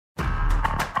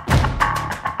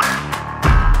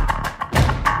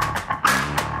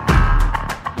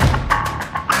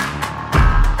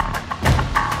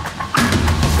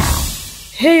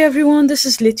Hey everyone, this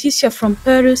is Laetitia from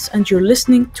Paris, and you're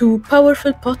listening to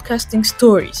Powerful Podcasting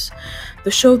Stories,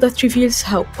 the show that reveals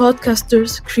how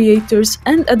podcasters, creators,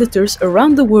 and editors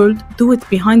around the world do it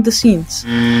behind the scenes,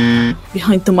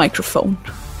 behind the microphone.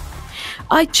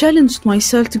 I challenged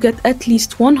myself to get at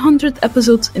least 100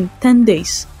 episodes in 10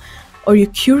 days. Are you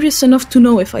curious enough to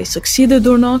know if I succeeded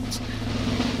or not?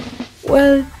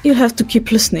 Well, you'll have to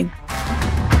keep listening.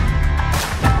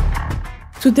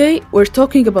 Today, we're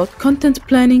talking about content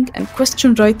planning and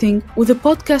question writing with a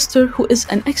podcaster who is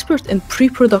an expert in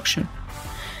pre-production.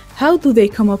 How do they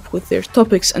come up with their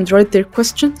topics and write their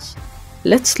questions?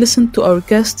 Let's listen to our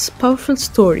guest's powerful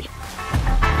story.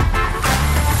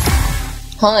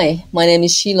 Hi, my name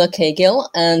is Sheelagh Caygill,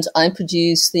 and I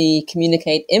produce the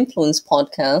Communicate Influence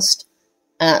podcast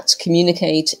at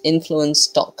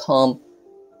communicateinfluence.com.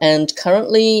 And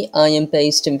currently, I am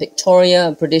based in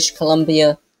Victoria, British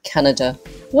Columbia, Canada.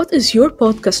 What is your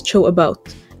podcast show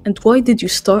about, and why did you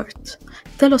start?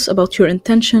 Tell us about your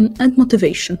intention and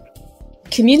motivation.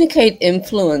 Communicate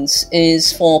Influence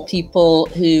is for people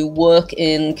who work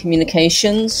in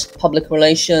communications, public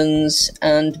relations,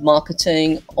 and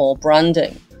marketing or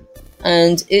branding.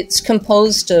 And it's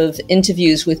composed of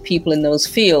interviews with people in those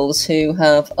fields who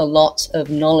have a lot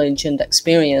of knowledge and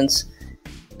experience,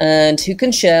 and who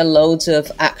can share loads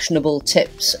of actionable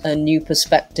tips and new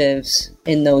perspectives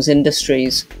in those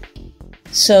industries.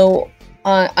 So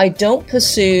I don't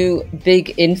pursue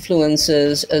big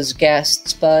influencers as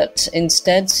guests, but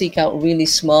instead seek out really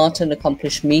smart and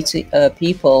accomplished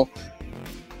people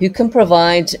who can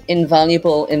provide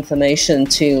invaluable information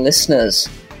to listeners.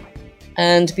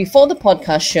 And before the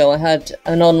podcast show, I had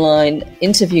an online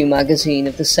interview magazine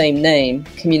of the same name,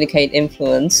 Communicate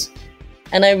Influence.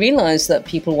 And I realized that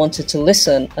people wanted to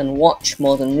listen and watch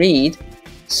more than read.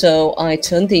 So I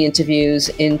turned the interviews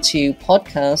into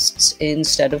podcasts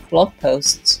instead of blog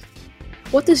posts.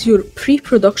 What is your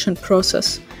pre-production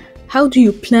process? How do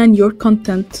you plan your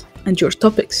content and your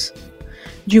topics?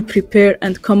 Do you prepare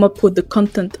and come up with the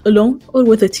content alone or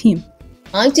with a team?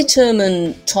 I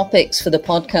determine topics for the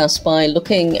podcast by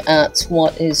looking at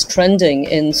what is trending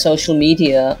in social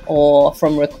media, or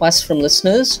from requests from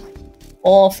listeners,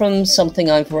 or from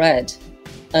something I've read.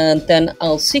 And then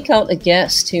I'll seek out a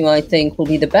guest who I think will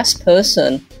be the best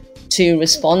person to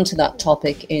respond to that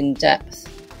topic in depth.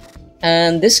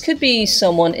 And this could be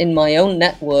someone in my own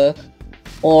network,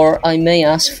 or I may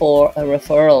ask for a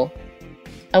referral.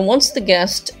 And once the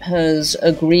guest has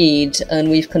agreed and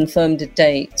we've confirmed a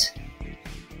date,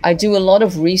 I do a lot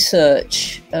of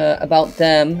research about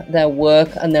them, their work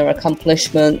and their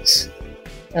accomplishments.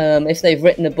 If they've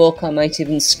written a book, I might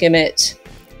even skim it.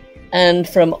 And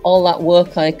from all that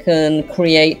work, I can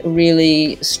create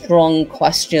really strong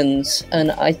questions.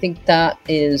 And I think that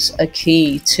is a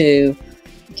key to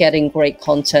getting great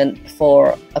content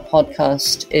for a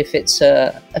podcast if it's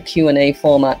a Q&A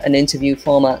format, an interview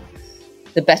format.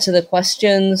 The better the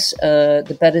questions,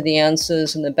 the better the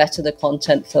answers, and the better the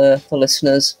content for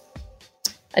listeners.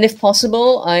 And if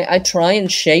possible, I try and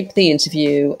shape the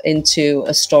interview into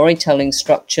a storytelling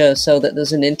structure so that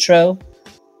there's an intro,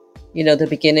 the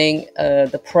beginning,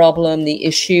 the problem, the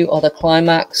issue, or the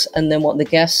climax, and then what the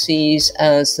guest sees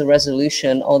as the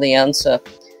resolution or the answer.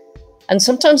 And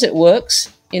sometimes it works,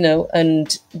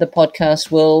 and the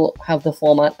podcast will have the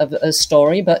format of a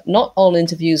story, but not all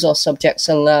interviews or subjects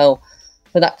allow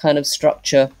for that kind of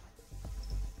structure.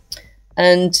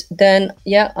 And then,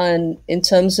 and in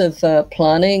terms of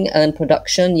planning and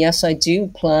production, yes, I do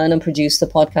plan and produce the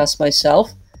podcast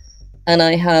myself. And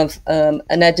I have an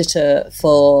editor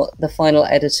for the final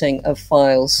editing of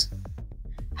files.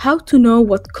 How to know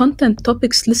what content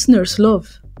topics listeners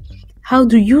love? How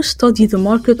do you study the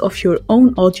market of your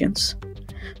own audience?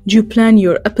 Do you plan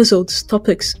your episodes'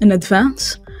 topics in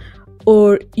advance?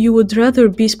 Or you would rather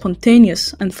be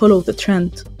spontaneous and follow the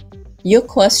trend? Your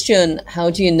question, how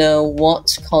do you know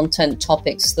what content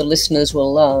topics the listeners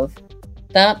will love?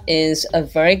 That is a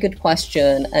very good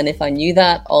question. And if I knew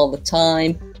that all the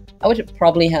time, I would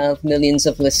probably have millions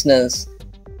of listeners.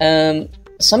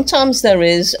 Sometimes there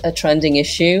is a trending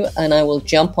issue and I will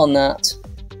jump on that,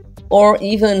 or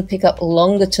even pick up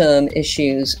longer term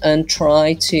issues and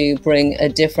try to bring a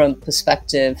different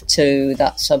perspective to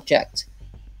that subject.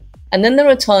 And then there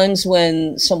are times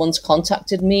when someone's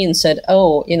contacted me and said,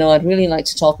 I'd really like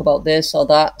to talk about this or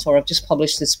that, or I've just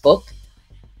published this book.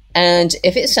 And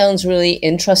if it sounds really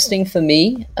interesting for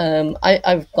me,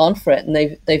 I've gone for it, and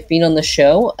they've been on the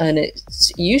show, and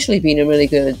it's usually been a really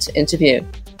good interview.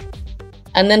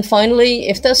 And then finally,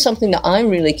 if there's something that I'm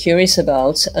really curious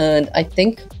about and I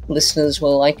think listeners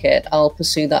will like it, I'll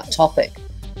pursue that topic.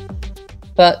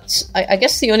 But I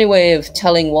guess the only way of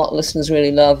telling what listeners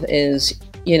really love is,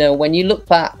 when you look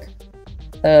back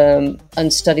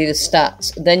and study the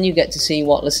stats, then you get to see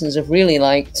what listeners have really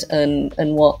liked and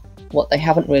what they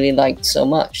haven't really liked so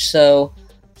much. So,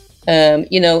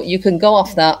 you can go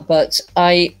off that, but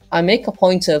I make a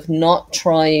point of not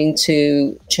trying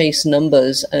to chase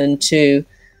numbers and to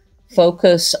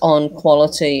focus on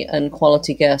quality and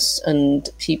quality guests and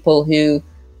people who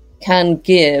can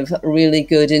give really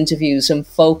good interviews and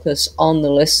focus on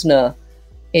the listener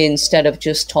instead of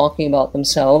just talking about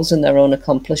themselves and their own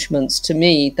accomplishments. To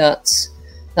me, that's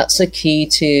a key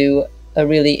to a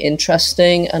really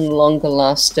interesting and longer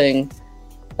lasting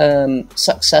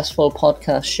successful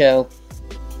podcast show.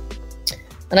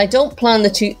 And I don't plan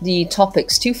the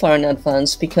topics too far in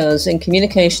advance, because in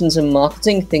communications and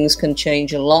marketing, things can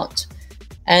change a lot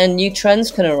and new trends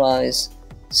can arise.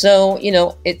 So,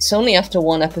 it's only after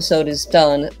one episode is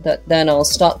done that then I'll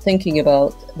start thinking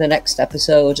about the next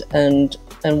episode and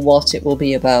what it will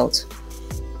be about.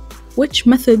 Which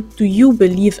method do you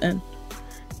believe in?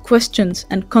 Questions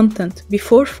and content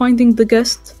before finding the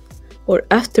guest or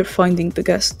after finding the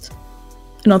guest?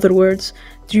 In other words,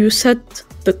 do you set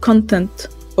the content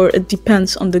or it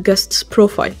depends on the guest's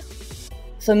profile?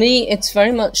 For me, it's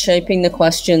very much shaping the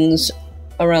questions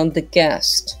around the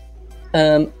guest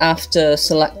after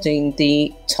selecting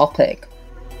the topic.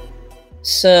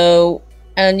 So,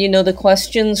 and the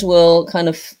questions will kind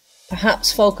of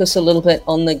perhaps focus a little bit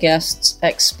on the guest's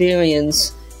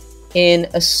experience in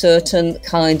a certain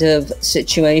kind of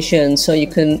situation, so you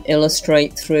can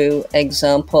illustrate through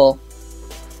example.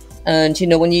 And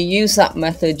when you use that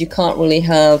method, you can't really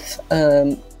have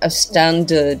a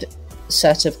standard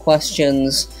set of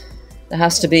questions. There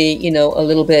has to be a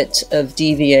little bit of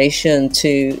deviation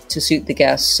to suit the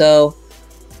guest. So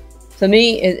for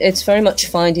me, it's very much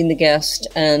finding the guest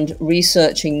and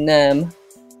researching them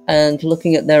and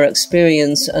looking at their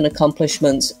experience and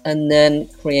accomplishments, and then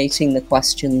creating the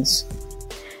questions.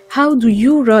 How do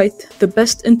you write the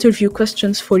best interview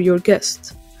questions for your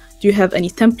guest? Do you have any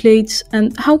templates,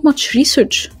 and how much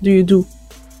research do you do?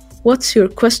 What's your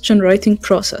question writing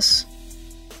process?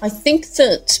 I think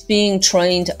that being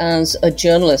trained as a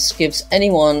journalist gives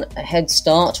anyone a head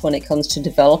start when it comes to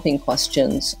developing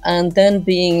questions, and then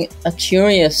being a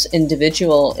curious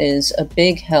individual is a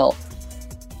big help.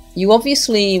 You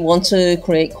obviously want to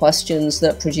create questions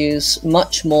that produce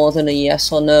much more than a yes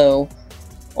or no,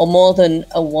 or more than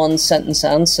a one-sentence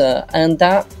answer, and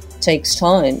that takes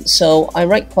time. So I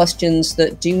write questions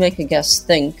that do make a guest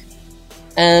think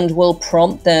and will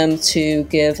prompt them to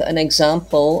give an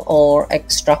example or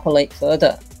extrapolate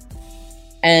further.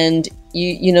 And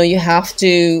you have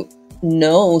to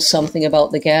know something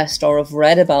about the guest or have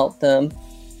read about them,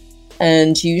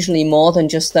 and usually more than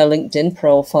just their LinkedIn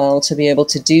profile, to be able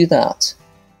to do that.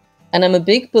 And I'm a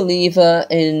big believer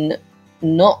in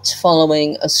not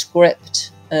following a script.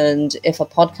 And if a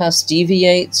podcast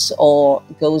deviates or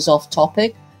goes off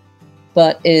topic,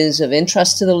 but is of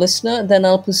interest to the listener, then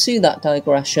I'll pursue that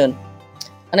digression.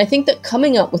 And I think that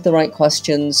coming up with the right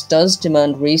questions does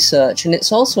demand research, and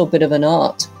it's also a bit of an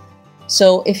art.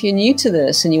 So if you're new to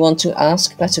this and you want to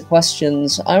ask better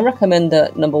questions, I recommend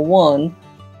that, number one,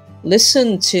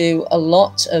 listen to a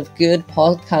lot of good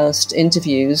podcast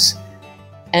interviews.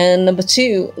 And number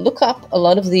two, look up a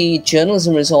lot of the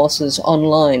journalism resources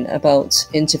online about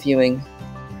interviewing.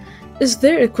 Is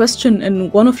there a question in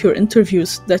one of your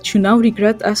interviews that you now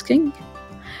regret asking?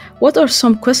 What are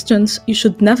some questions you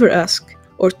should never ask,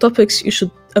 or topics you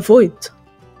should avoid?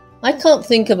 I can't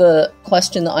think of a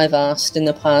question that I've asked in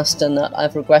the past and that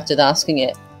I've regretted asking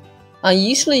it. I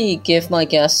usually give my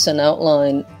guests an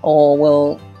outline, or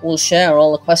will share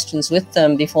all the questions with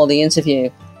them before the interview.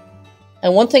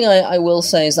 And one thing I will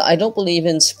say is that I don't believe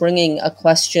in springing a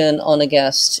question on a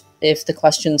guest if the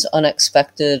question's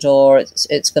unexpected or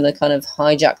it's going to kind of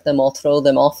hijack them or throw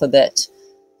them off a bit.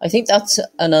 I think that's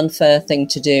an unfair thing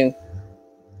to do.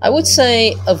 I would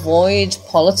say avoid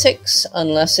politics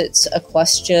unless it's a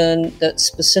question that's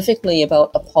specifically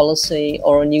about a policy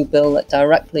or a new bill that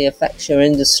directly affects your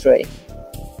industry.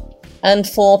 And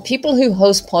for people who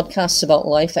host podcasts about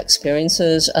life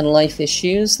experiences and life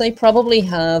issues, they probably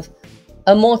have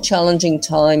a more challenging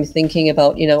time thinking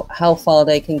about, how far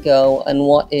they can go and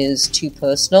what is too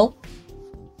personal.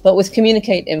 But with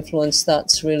Communicate Influence,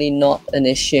 that's really not an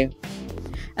issue.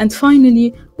 And finally,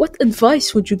 what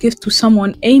advice would you give to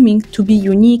someone aiming to be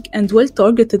unique and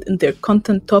well-targeted in their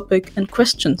content topic and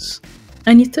questions?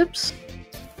 Any tips?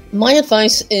 My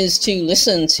advice is to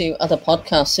listen to other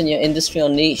podcasts in your industry or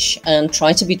niche and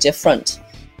try to be different.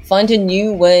 Find a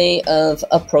new way of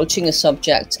approaching a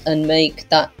subject and make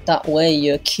that way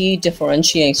your key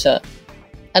differentiator.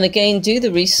 And again, do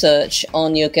the research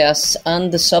on your guests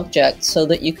and the subject so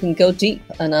that you can go deep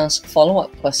and ask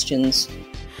follow-up questions.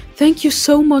 Thank you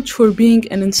so much for being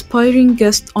an inspiring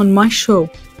guest on my show.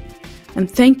 And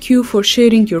thank you for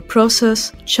sharing your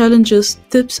process, challenges,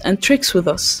 tips, and tricks with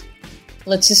us.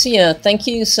 Leticia, thank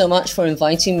you so much for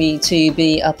inviting me to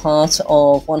be a part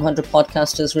of 100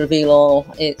 Podcasters Reveal All.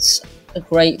 It's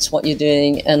great what you're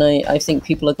doing, and I think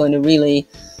people are going to really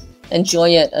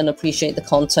enjoy it and appreciate the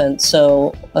content.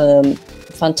 So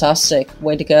fantastic,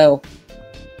 way to go.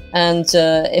 And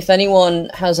if anyone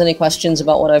has any questions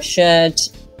about what I've shared,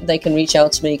 they can reach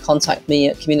out to me, contact me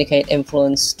at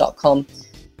communicateinfluence.com.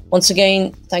 Once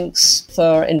again, thanks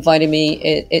for inviting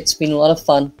me. It's been a lot of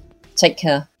fun. Take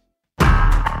care.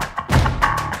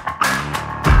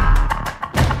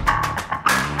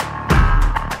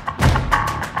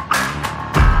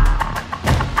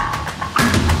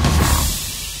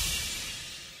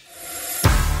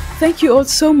 Thank you all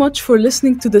so much for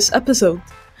listening to this episode.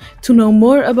 To know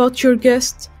more about your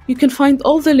guest, you can find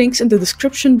all the links in the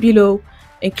description below,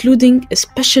 including a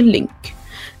special link.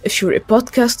 If you're a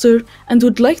podcaster and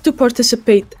would like to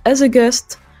participate as a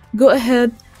guest, go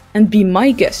ahead and be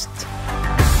my guest.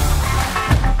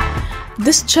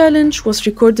 This challenge was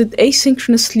recorded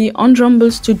asynchronously on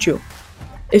Rumble Studio.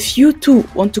 If you too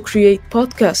want to create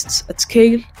podcasts at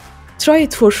scale, try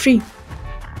it for free.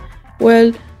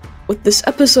 Well, with this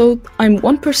episode, I'm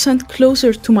 1%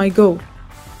 closer to my goal.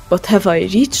 But have I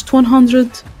reached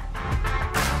 100?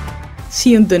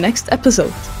 See you in the next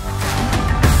episode.